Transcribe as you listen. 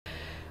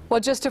Well,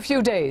 just a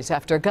few days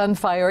after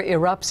gunfire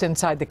erupts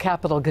inside the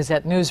Capital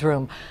Gazette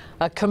newsroom,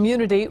 a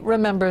community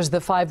remembers the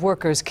 5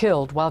 workers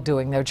killed while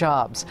doing their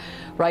jobs.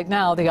 Right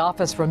now, the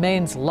office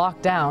remains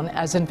locked down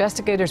as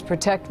investigators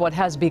protect what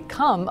has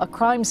become a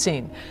crime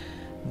scene.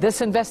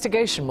 This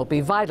investigation will be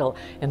vital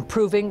in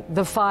proving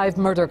the 5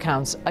 murder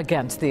counts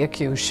against the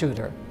accused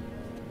shooter.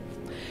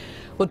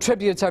 Well,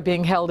 tributes are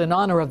being held in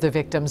honor of the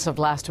victims of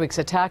last week's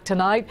attack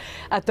tonight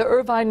at the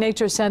Irvine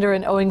Nature Center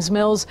in Owings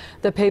Mills.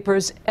 The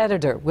paper's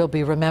editor will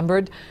be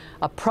remembered.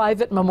 A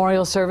private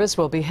memorial service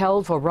will be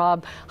held for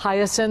Rob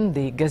Hiaasen,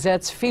 the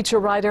Gazette's feature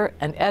writer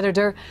and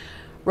editor.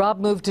 Rob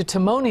moved to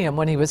Timonium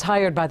when he was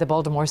hired by the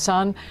Baltimore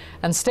Sun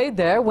and stayed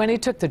there when he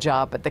took the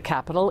job at the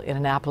Capitol in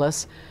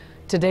Annapolis.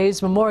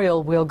 Today's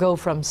memorial will go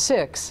from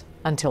 6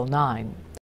 until 9.